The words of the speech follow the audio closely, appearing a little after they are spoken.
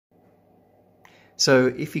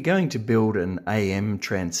So if you're going to build an AM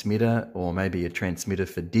transmitter or maybe a transmitter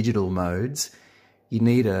for digital modes, you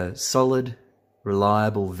need a solid,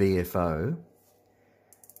 reliable VFO,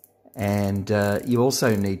 and you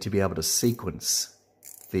also need to be able to sequence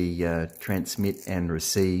the transmit and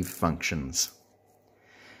receive functions.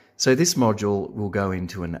 So this module will go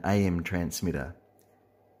into an AM transmitter.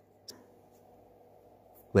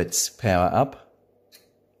 Let's power up.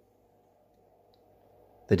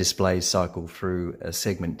 The displays cycle through a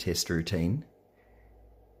segment test routine,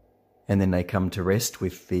 and then they come to rest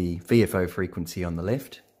with the VFO frequency on the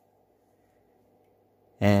left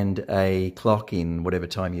and a clock in whatever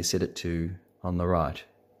time you set it to on the right.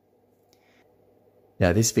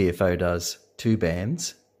 Now this VFO does 2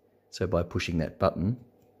 bands, so by pushing that button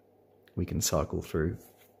we can cycle through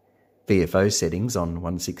VFO settings on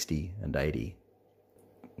 160 and 80.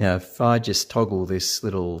 Now if I just toggle this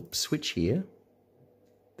little switch here,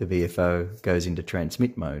 the VFO goes into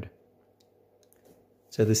transmit mode.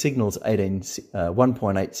 So the signal's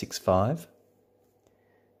 1.865,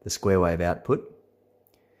 the square wave output,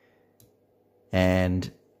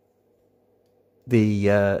 and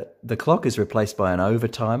the clock is replaced by an over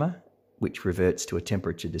timer, which reverts to a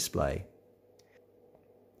temperature display.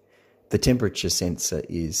 The temperature sensor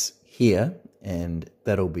is here, and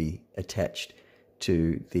that'll be attached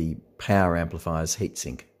to the power amplifier's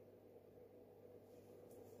heatsink.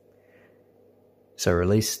 So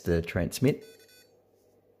release the transmit.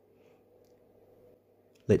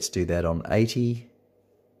 Let's do that on 80.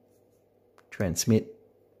 Transmit.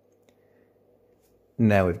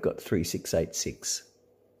 Now we've got 3686.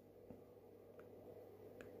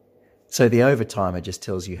 So the over timer just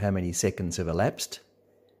tells you how many seconds have elapsed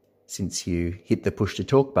since you hit the push to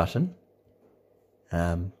talk button.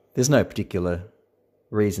 There's no particular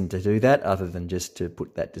reason to do that other than just to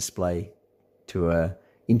put that display to a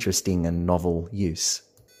interesting and novel use.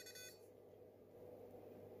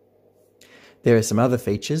 There are some other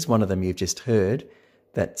features. One of them you've just heard.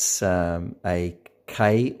 That's a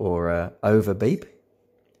K or a over beep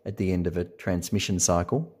at the end of a transmission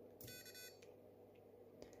cycle.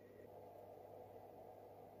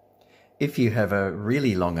 If you have a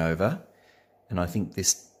really long over, and I think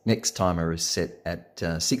this next timer is set at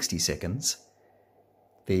 60 seconds,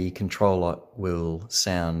 the controller will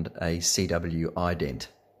sound a CW ident.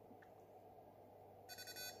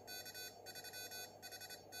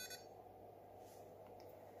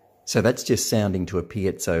 So that's just sounding to a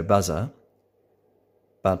piezo buzzer,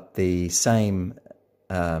 but the same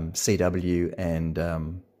CW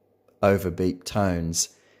and overbeep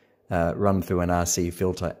tones run through an RC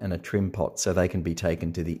filter and a trim pot, so they can be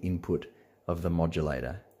taken to the input of the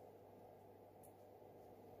modulator.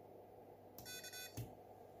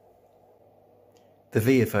 The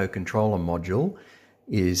VFO controller module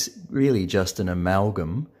is really just an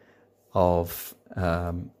amalgam of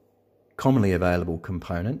commonly available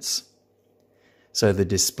components. So the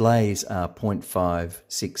displays are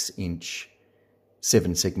 0.56 inch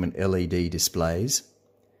 7-segment LED displays.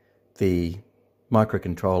 The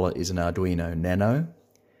microcontroller is an Arduino Nano.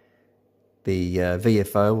 The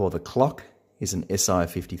VFO or the clock is an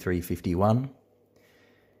SI5351.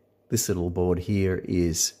 This little board here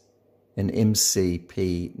is an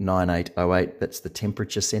MCP9808, that's the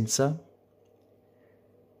temperature sensor.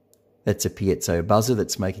 That's a piezo buzzer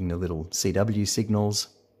that's making the little CW signals.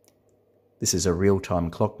 This is a real-time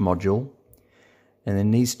clock module. And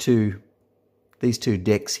then these two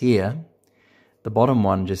decks here, the bottom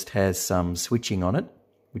one just has some switching on it,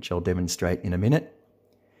 which I'll demonstrate in a minute.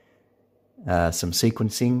 Some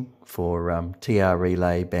sequencing for TR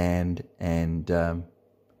relay band and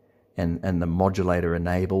the modulator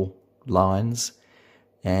enable lines.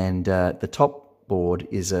 And the top board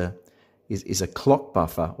is a clock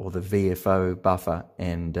buffer, or the VFO buffer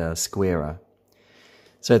and squarer.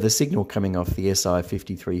 So the signal coming off the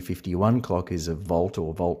SI5351 clock is a volt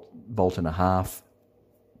or volt and a half.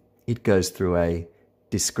 It goes through a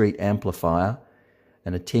discrete amplifier,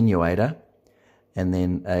 an attenuator, and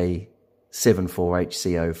then a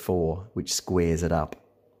 74HC04, which squares it up.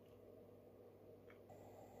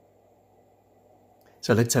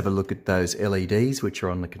 So let's have a look at those LEDs which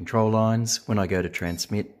are on the control lines. When I go to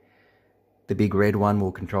transmit, the big red one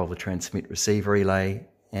will control the transmit receive relay,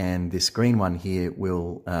 and this green one here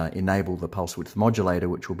will enable the pulse width modulator,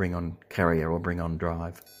 which will bring on carrier or bring on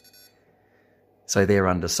drive. So they're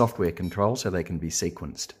under software control, so they can be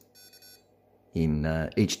sequenced in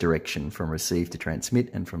each direction, from receive to transmit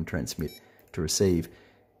and from transmit to receive.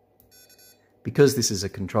 Because this is a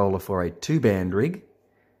controller for a 2-band rig,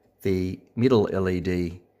 the middle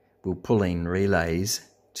LED will pull in relays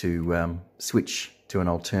to switch to an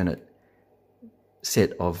alternate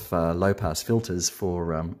set of low-pass filters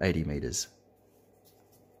for 80 meters.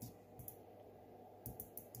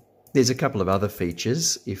 There's a couple of other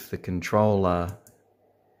features. If the controller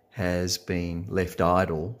has been left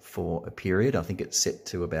idle for a period, I think it's set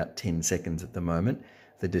to about 10 seconds at the moment,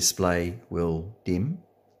 the display will dim.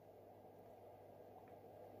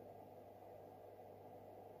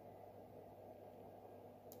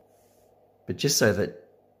 But just so that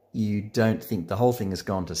you don't think the whole thing has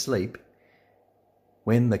gone to sleep,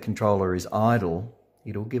 when the controller is idle,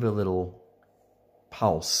 it'll give a little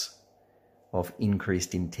pulse of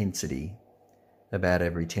increased intensity about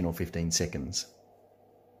every 10 or 15 seconds.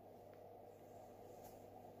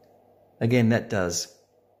 Again, that does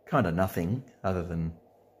kind of nothing other than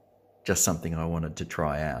just something I wanted to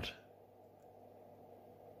try out.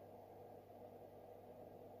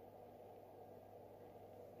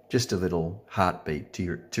 Just a little heartbeat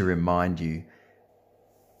to remind you,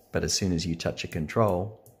 but as soon as you touch a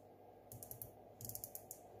control,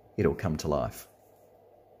 it'll come to life.